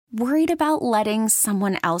Worried about letting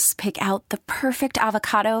someone else pick out the perfect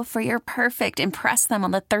avocado for your perfect impress them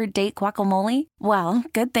on the third date guacamole? Well,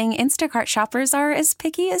 good thing Instacart shoppers are as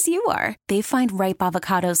picky as you are. They find ripe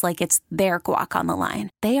avocados like it's their guac on the line.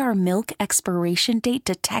 They are milk expiration date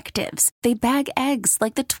detectives. They bag eggs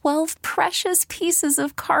like the 12 precious pieces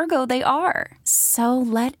of cargo they are. So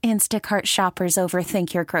let Instacart shoppers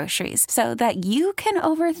overthink your groceries so that you can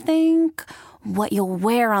overthink what you'll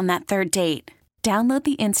wear on that third date. Download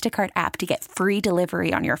the Instacart app to get free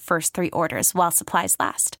delivery on your first 3 orders while supplies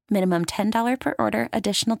last. Minimum $10 per order.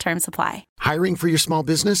 Additional terms apply. Hiring for your small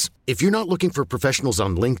business? If you're not looking for professionals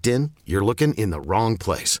on LinkedIn, you're looking in the wrong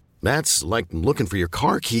place. That's like looking for your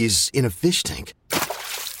car keys in a fish tank.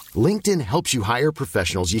 LinkedIn helps you hire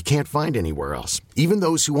professionals you can't find anywhere else, even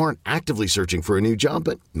those who aren't actively searching for a new job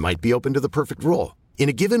but might be open to the perfect role. In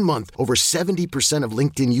a given month, over 70% of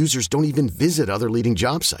LinkedIn users don't even visit other leading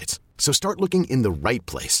job sites. So start looking in the right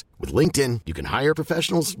place. With LinkedIn, you can hire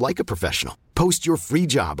professionals like a professional. Post your free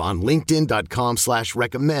job on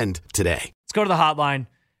linkedin.com/recommend today. Let's go to the hotline.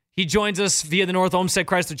 He joins us via the North Olmsted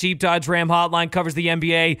Chrysler Jeep Dodge Ram hotline, covers the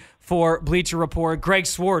NBA for Bleacher Report. Greg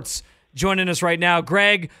Swartz joining us right now.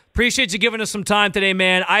 Greg, appreciate you giving us some time today,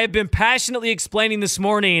 man. I have been passionately explaining this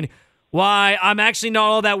morning why I'm actually not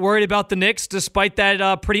all that worried about the Knicks, despite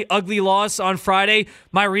that pretty ugly loss on Friday.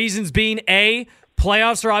 My reasons being, A,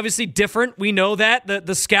 playoffs are obviously different. We know that.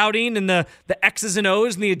 The scouting and the X's and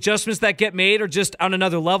O's and the adjustments that get made are just on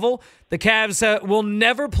another level. The Cavs will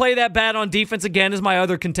never play that bad on defense again is my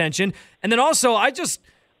other contention. And then also, I just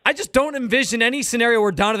don't envision any scenario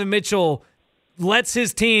where Donovan Mitchell lets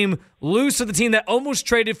his team lose to the team that almost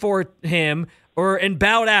traded for him and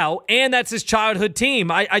bowed out, and that's his childhood team.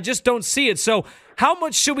 I just don't see it. So how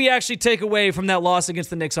much should we actually take away from that loss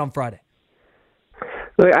against the Knicks on Friday?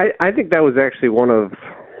 I think that was actually one of,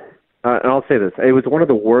 and I'll say this, it was one of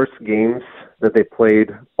the worst games that they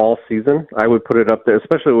played all season. I would put it up there,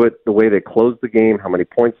 especially with the way they closed the game, how many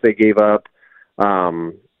points they gave up.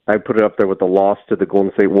 I put it up there with the loss to the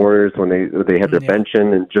Golden State Warriors when they had their bench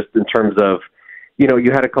in, and just in terms of, you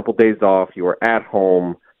had a couple days off, you were at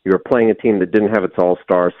home, you were playing a team that didn't have its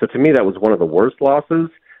all-stars. So to me, that was one of the worst losses.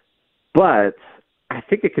 But I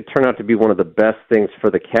think it could turn out to be one of the best things for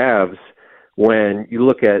the Cavs when you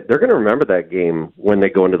look at, they're going to remember that game when they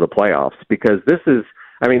go into the playoffs, because this is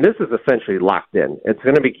essentially locked in. It's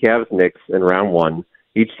going to be Cavs-Knicks in round 1.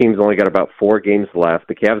 Each team's only got about 4 games left.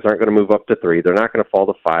 The Cavs aren't going to move up to 3. They're not going to fall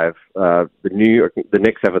to 5. The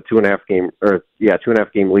Knicks have a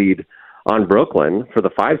 2.5 game lead on Brooklyn for the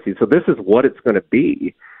 5 seed. So this is what it's going to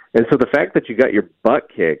be. And so the fact that you got your butt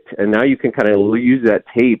kicked, and now you can kind of use that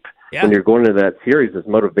tape when you're going into that series as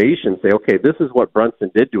motivation, say, okay, this is what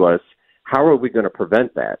Brunson did to us. How are we going to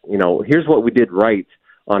prevent that? Here's what we did right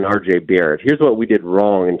on R.J. Barrett. Here's what we did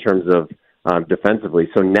wrong in terms of defensively.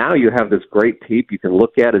 So now you have this great tape you can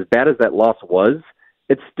look at. As bad as that loss was,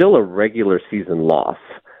 it's still a regular season loss.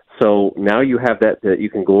 So now you have that you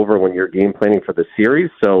can go over when you're game planning for the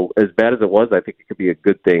series. So as bad as it was, I think it could be a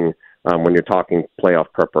good thing when you're talking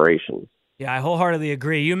playoff preparation. Yeah, I wholeheartedly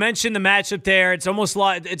agree. You mentioned the matchup there. It's almost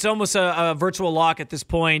a virtual lock at this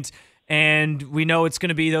point, and we know it's going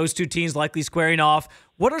to be those two teams likely squaring off.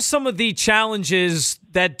 What are some of the challenges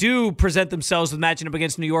that do present themselves with matching up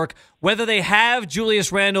against New York, whether they have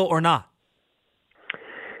Julius Randle or not?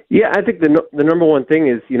 Yeah, I think the number one thing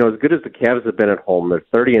is, as good as the Cavs have been at home, they're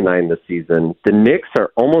 30-9 this season. The Knicks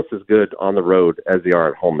are almost as good on the road as they are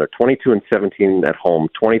at home. They're 22-17 at home,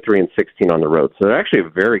 23-16 on the road. So they're actually a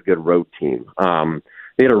very good road team.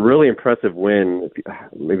 They had a really impressive win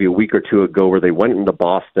maybe a week or two ago where they went into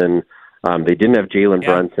Boston. They didn't have Jalen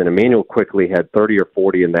Brunson. Emmanuel quickly had 30 or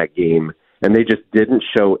 40 in that game, and they just didn't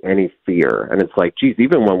show any fear. And it's like, geez,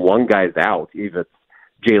 even when one guy's out, even if it's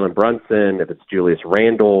Jalen Brunson, if it's Julius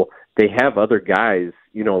Randle, they have other guys,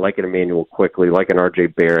 like an Emmanuel quickly, like an R.J.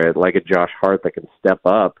 Barrett, like a Josh Hart that can step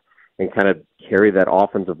up and kind of carry that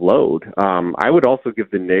offensive load. I would also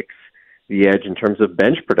give the Knicks the edge in terms of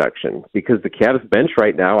bench production, because the Cavs bench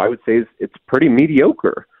right now, I would say, it's pretty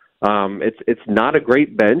mediocre. It's not a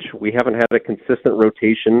great bench. We haven't had a consistent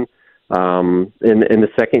rotation in the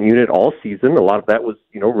second unit all season. A lot of that was,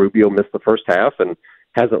 Rubio missed the first half and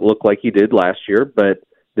hasn't looked like he did last year, but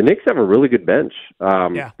the Knicks have a really good bench.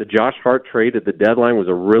 The Josh Hart trade at the deadline was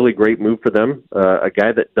a really great move for them. A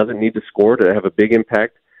guy that doesn't need to score to have a big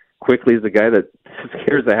impact quickly is a guy that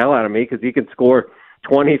scares the hell out of me because he can score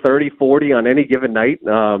 20, 30, 40 on any given night,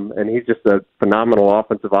 and he's just a phenomenal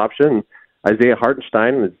offensive option. Isaiah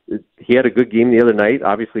Hartenstein, he had a good game the other night.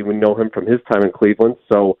 Obviously, we know him from his time in Cleveland.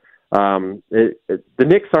 So the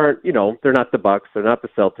Knicks aren't, they're not the Bucks, they're not the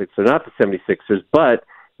Celtics, they're not the 76ers, but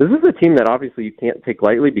this is a team that obviously you can't take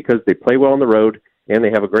lightly because they play well on the road and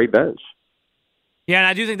they have a great bench. Yeah, and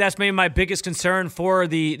I do think that's maybe my biggest concern for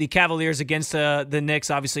the Cavaliers against the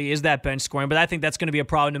Knicks, obviously, is that bench scoring. But I think that's going to be a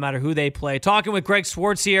problem no matter who they play. Talking with Greg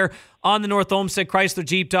Swartz here on the North Olmsted Chrysler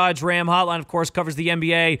Jeep Dodge Ram Hotline, of course, covers the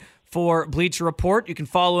NBA for Bleacher Report. You can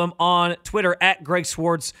follow him on Twitter at Greg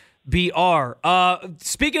Swartz BR.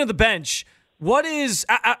 Speaking of the bench, what is –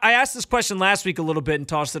 I asked this question last week a little bit and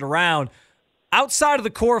tossed it around. Outside of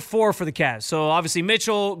the core four for the Cavs, so obviously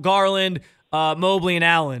Mitchell, Garland, Mobley, and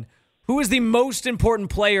Allen, who is the most important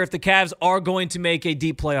player if the Cavs are going to make a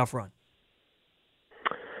deep playoff run?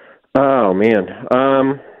 Oh, man.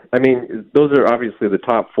 I mean, those are obviously the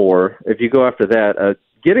top four. If you go after that,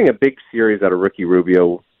 getting a big series out of Ricky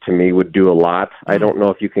Rubio, to me, would do a lot. I don't know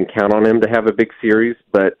if you can count on him to have a big series,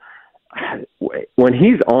 but when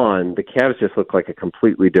he's on, the Cavs just look like a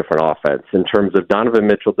completely different offense in terms of Donovan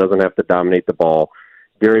Mitchell doesn't have to dominate the ball.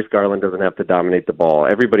 Darius Garland doesn't have to dominate the ball.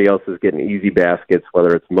 Everybody else is getting easy baskets,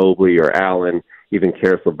 whether it's Mobley or Allen. Even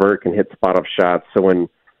Karis LeVert can hit spot-up shots. So when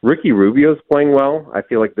Ricky Rubio's playing well, I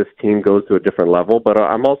feel like this team goes to a different level. But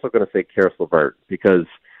I'm also going to say Karis LeVert because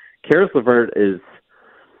Karis LeVert is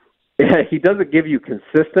 – he doesn't give you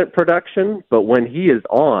consistent production, but when he is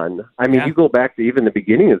on, I mean, you go back to even the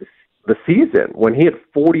beginning of the season when he had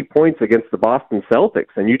 40 points against the Boston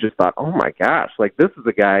Celtics, and you just thought, oh, my gosh, like this is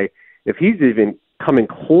a guy, if he's even – coming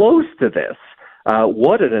close to this,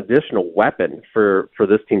 what an additional weapon for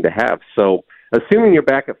this team to have. So assuming you're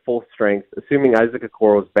back at full strength, assuming Isaac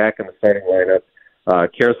Okoro is back in the starting lineup,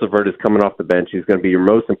 Karis LeVert is coming off the bench. He's going to be your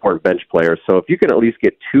most important bench player. So if you can at least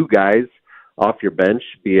get two guys off your bench,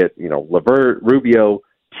 be it, LeVert, Rubio,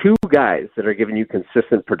 two guys that are giving you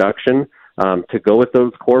consistent production to go with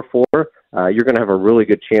those core four, you're going to have a really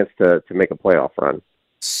good chance to make a playoff run.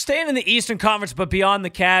 Staying in the Eastern Conference, but beyond the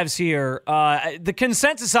Cavs here, the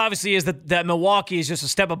consensus obviously is that Milwaukee is just a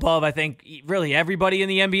step above, I think, really everybody in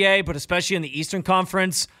the NBA, but especially in the Eastern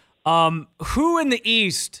Conference. Who in the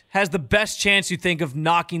East has the best chance, you think, of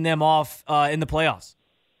knocking them off in the playoffs?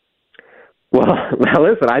 Well, now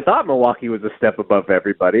listen, I thought Milwaukee was a step above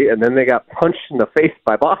everybody, and then they got punched in the face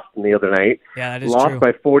by Boston the other night. Yeah, that is lost true.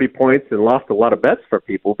 By 40 points and lost a lot of bets for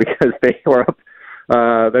people because they were up.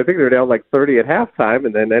 I think they were down like 30 at halftime,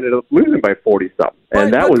 and then ended up losing by 40-something.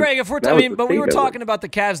 And but Greg, if we were talking about the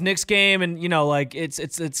Cavs-Knicks game, and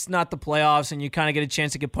it's not the playoffs, and you kind of get a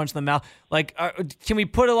chance to get punched in the mouth. Like, can we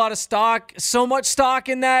put a lot of stock, so much stock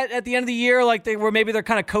in that at the end of the year? Like they're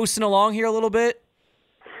kind of coasting along here a little bit.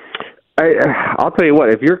 I'll tell you what,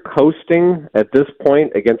 if you're coasting at this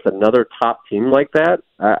point against another top team like that,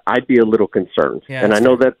 I'd be a little concerned. Yeah, and I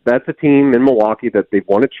know that's a team in Milwaukee that they've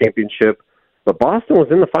won a championship. But Boston was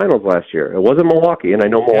in the finals last year. It wasn't Milwaukee, and I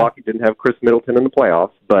know Milwaukee didn't have Chris Middleton in the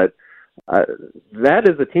playoffs, but that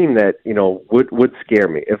is a team that, would scare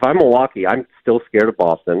me. If I'm Milwaukee, I'm still scared of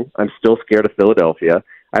Boston. I'm still scared of Philadelphia.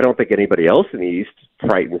 I don't think anybody else in the East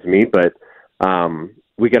frightens me, but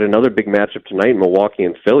we got another big matchup tonight, Milwaukee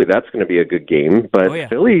and Philly. That's going to be a good game. But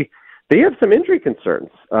Philly, they have some injury concerns.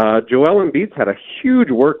 Joel Embiid's had a huge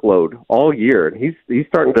workload all year, and he's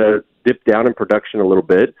starting to dip down in production a little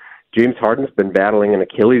bit. James Harden's been battling an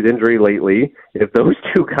Achilles injury lately. If those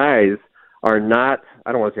two guys are not,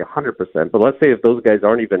 I don't want to say 100%, but let's say if those guys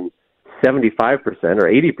aren't even 75% or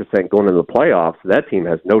 80% going into the playoffs, that team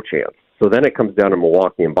has no chance. So then it comes down to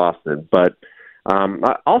Milwaukee and Boston. But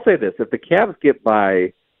I'll say this, if the Cavs get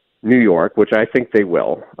by New York, which I think they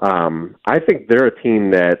will, I think they're a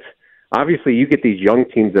team that, obviously you get these young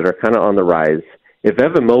teams that are kind of on the rise. If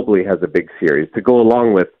Evan Mobley has a big series to go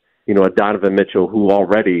along with, a Donovan Mitchell who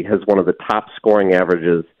already has one of the top scoring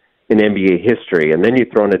averages in NBA history, and then you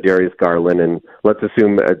throw in a Darius Garland, and I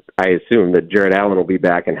assume that Jared Allen will be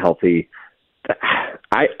back and healthy.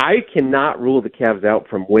 I cannot rule the Cavs out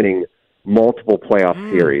from winning multiple playoff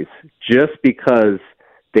series just because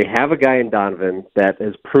they have a guy in Donovan that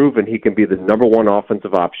has proven he can be the number one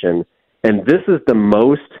offensive option, and this is the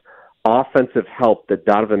most offensive help that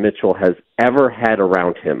Donovan Mitchell has ever had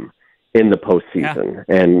around him in the postseason.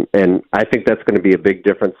 Yeah. And I think that's going to be a big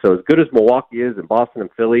difference. So as good as Milwaukee is and Boston and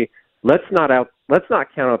Philly, let's not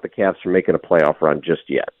count out the Cavs from making a playoff run just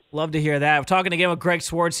yet. Love to hear that. We're talking again with Greg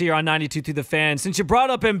Swartz here on 92 Through the Fan. Since you brought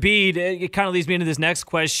up Embiid, it kind of leads me into this next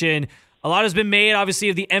question. A lot has been made, obviously,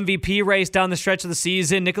 of the MVP race down the stretch of the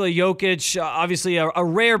season. Nikola Jokic, obviously a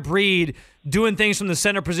rare breed, doing things from the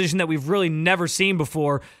center position that we've really never seen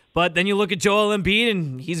before. But then you look at Joel Embiid,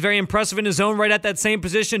 and he's very impressive in his own right at that same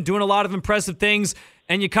position, doing a lot of impressive things.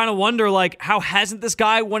 And you kind of wonder, how hasn't this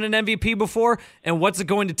guy won an MVP before? And what's it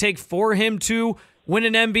going to take for him to win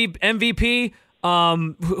an MVP?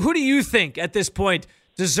 Who do you think at this point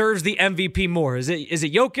deserves the MVP more? Is it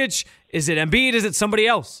Jokic? Is it Embiid? Is it somebody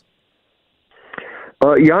else?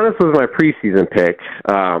 Giannis was my preseason pick.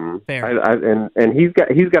 Fair. And he's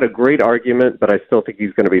got a great argument, but I still think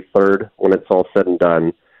he's going to be third when it's all said and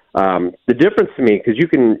done. The difference to me, because you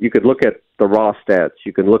could look at the raw stats,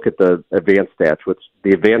 you can look at the advanced stats, which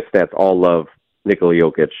the advanced stats all love Nikola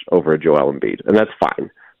Jokic over Joel Embiid, and that's fine.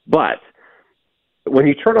 But when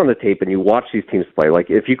you turn on the tape and you watch these teams play, like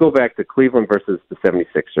if you go back to Cleveland versus the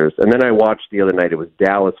 76ers, and then I watched the other night, it was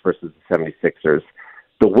Dallas versus the 76ers,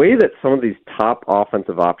 the way that some of these top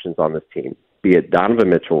offensive options on this team, be it Donovan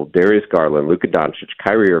Mitchell, Darius Garland, Luka Doncic,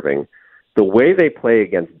 Kyrie Irving, the way they play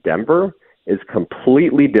against Denver is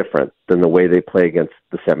completely different than the way they play against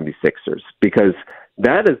the 76ers. Because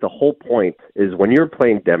that is the whole point, is when you're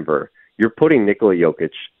playing Denver, you're putting Nikola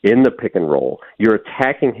Jokic in the pick and roll. You're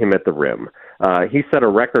attacking him at the rim. He set a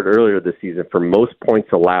record earlier this season for most points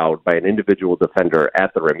allowed by an individual defender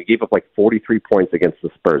at the rim. He gave up like 43 points against the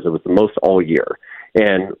Spurs. It was the most all year.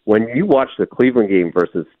 And when you watch the Cleveland game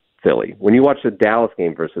versus Philly, when you watch the Dallas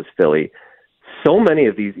game versus Philly, so many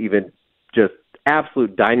of these even just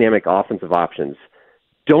absolute dynamic offensive options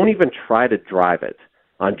don't even try to drive it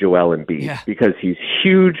on Joel Embiid because he's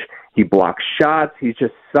huge, he blocks shots, he's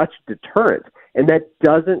just such deterrent. And that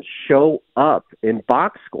doesn't show up in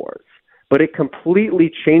box scores. But it completely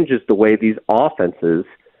changes the way these offenses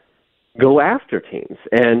go after teams.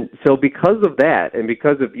 And so because of that, and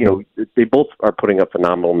because of, they both are putting up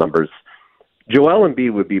phenomenal numbers, Joel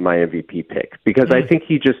Embiid would be my MVP pick because I think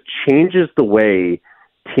he just changes the way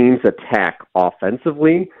teams attack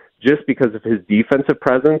offensively just because of his defensive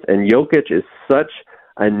presence. And Jokic is such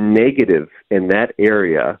a negative in that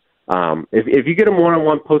area. If you get him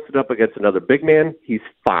one-on-one posted up against another big man, he's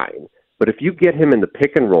fine. But if you get him in the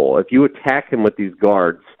pick and roll, if you attack him with these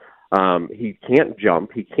guards, he can't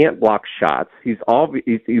jump, he can't block shots.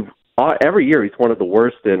 Every year he's one of the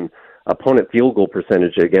worst in opponent field goal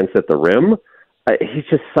percentage against at the rim. He's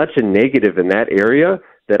just such a negative in that area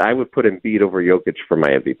that I would put Embiid over Jokic for my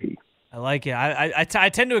MVP. I like it. I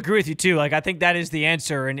tend to agree with you too. Like I think that is the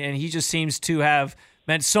answer, and he just seems to have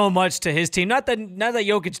meant so much to his team. Not that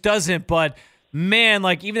Jokic doesn't, but man,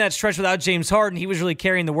 like even that stretch without James Harden, he was really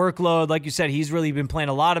carrying the workload. Like you said, he's really been playing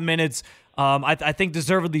a lot of minutes. I think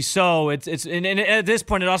deservedly so. And at this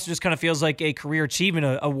point, it also just kind of feels like a career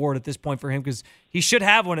achievement award at this point for him because he should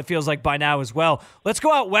have one. It feels like by now as well. Let's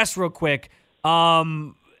go out west real quick.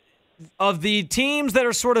 Of the teams that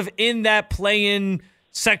are sort of in that play-in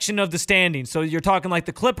section of the standings, so you're talking like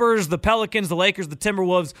the Clippers, the Pelicans, the Lakers, the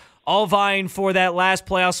Timberwolves, all vying for that last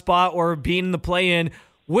playoff spot or being in the play-in.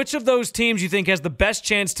 Which of those teams you think has the best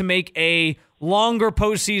chance to make a longer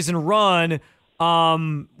postseason run,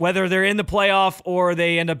 whether they're in the playoff or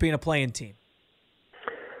they end up being a play-in team?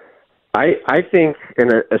 I think,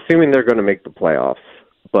 and assuming they're going to make the playoffs,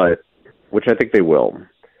 but which I think they will,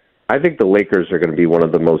 I think the Lakers are going to be one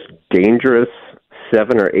of the most dangerous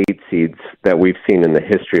 7 or 8 seeds that we've seen in the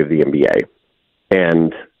history of the NBA.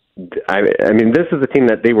 And I mean, this is a team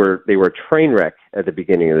that they were a train wreck at the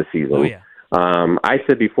beginning of the season. Oh, yeah. I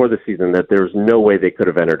said before the season that there was no way they could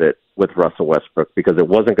have entered it with Russell Westbrook because it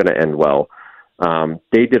wasn't going to end well.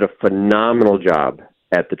 They did a phenomenal job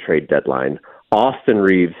at the trade deadline. Austin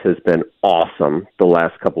Reeves has been awesome the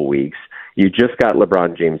last couple weeks. You just got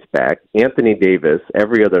LeBron James back. Anthony Davis,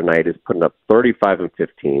 every other night, is putting up 35 and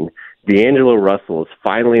 15. D'Angelo Russell is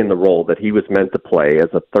finally in the role that he was meant to play as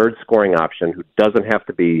a third scoring option who doesn't have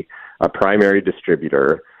to be a primary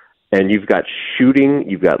distributor. And you've got shooting,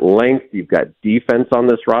 you've got length, you've got defense on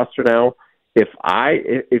this roster now. If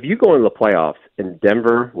you go into the playoffs in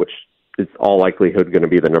Denver, which is all likelihood going to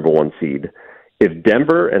be the number 1 seed, if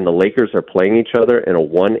Denver and the Lakers are playing each other in a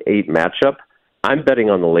 1-8 matchup, I'm betting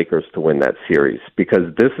on the Lakers to win that series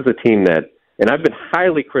because this is a team that, and I've been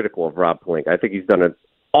highly critical of Rob Pelinka. I think he's done an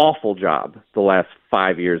awful job the last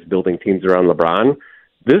 5 years building teams around LeBron.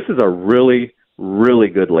 This is a really, really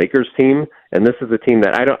good Lakers team, and this is a team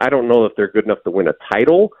that I don't know if they're good enough to win a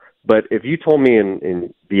title, but if you told me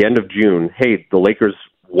in the end of June, hey, the Lakers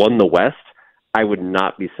won the West, I would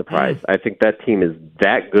not be surprised. I think that team is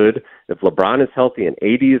that good. If LeBron is healthy and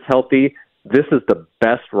AD is healthy, this is the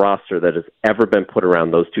best roster that has ever been put around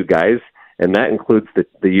those two guys, and that includes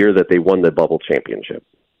the year that they won the bubble championship.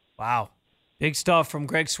 Wow. Big stuff from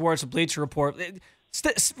Greg Swartz of Bleacher Report.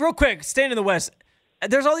 Real quick, staying in the West,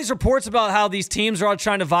 there's all these reports about how these teams are all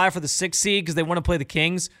trying to vie for the 6th seed because they want to play the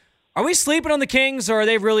Kings. Are we sleeping on the Kings, or are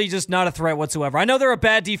they really just not a threat whatsoever? I know they're a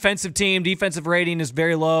bad defensive team. Defensive rating is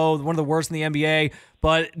very low, one of the worst in the NBA.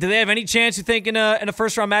 But do they have any chance, you think, in a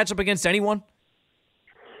first-round matchup against anyone?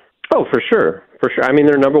 Oh, for sure. I mean,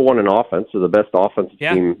 they're number one in offense. They're the best offensive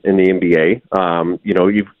team in the NBA.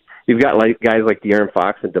 You've got guys like De'Aaron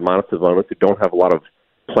Fox and Domantas Sabonis who don't have a lot of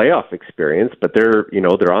playoff experience, but they're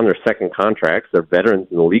on their second contracts. They're veterans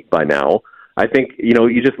in the league by now. I think,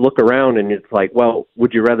 you just look around and it's like, well,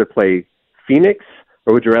 would you rather play Phoenix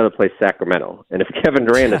or would you rather play Sacramento? And if Kevin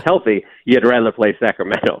Durant is healthy, you'd rather play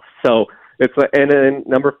Sacramento. So it's like, and then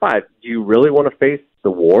number 5, do you really want to face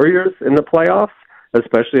the Warriors in the playoffs,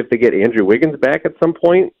 especially if they get Andrew Wiggins back at some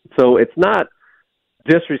point? So it's not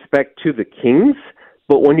disrespect to the Kings,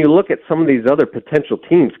 but when you look at some of these other potential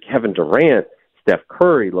teams, Kevin Durant, Steph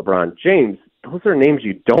Curry, LeBron James, those are names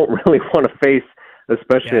you don't really want to face,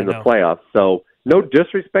 especially in the playoffs. So no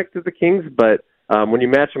disrespect to the Kings, but when you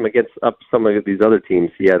match them against some of these other teams,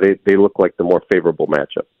 they look like the more favorable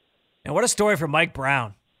matchup. And what a story for Mike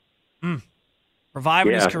Brown.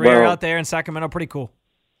 Reviving his career out there in Sacramento, pretty cool.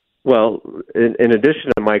 Well, in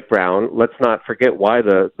addition to Mike Brown, let's not forget why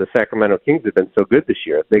the Sacramento Kings have been so good this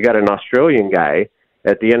year. They got an Australian guy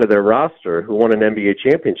at the end of their roster who won an NBA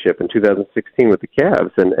championship in 2016 with the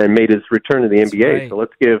Cavs and made his return to the NBA. Right. So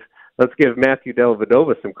let's give Matthew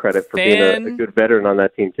Dellavedova some credit for being a good veteran on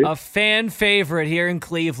that team too. A fan favorite here in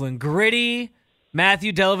Cleveland. Gritty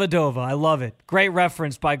Matthew Dellavedova. I love it. Great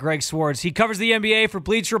reference by Greg Swartz. He covers the NBA for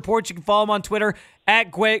Bleacher Report. You can follow him on Twitter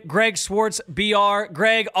at Greg Swartz BR.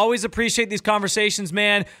 Greg, always appreciate these conversations,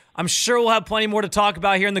 man. I'm sure we'll have plenty more to talk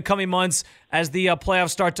about here in the coming months as the playoffs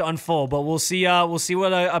start to unfold. But we'll see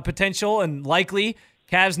what a potential and likely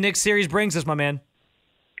Cavs-Knicks series brings us, my man.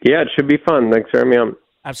 Yeah, it should be fun. Thanks for having me on.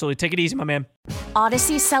 Absolutely. Take it easy, my man.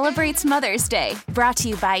 Odyssey celebrates Mother's Day, brought to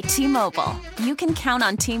you by T-Mobile. You can count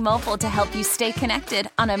on T-Mobile to help you stay connected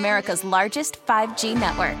on America's largest 5G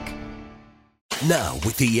network. Now,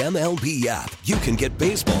 with the MLB app, you can get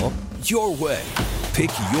baseball your way. Pick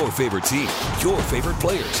your favorite team, your favorite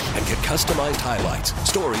players, and get customized highlights,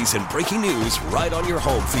 stories, and breaking news right on your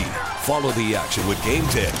home feed. Follow the action with Game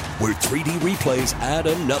 10, where 3D replays add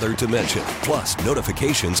another dimension. Plus,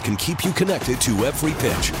 notifications can keep you connected to every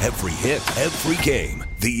pitch, every hit, every game.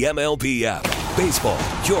 The MLB app. Baseball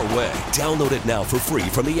your way. Download it now for free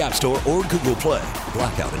from the App Store or Google Play.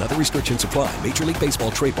 Blackout and other restrictions apply. Major League Baseball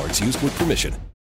trademarks used with permission.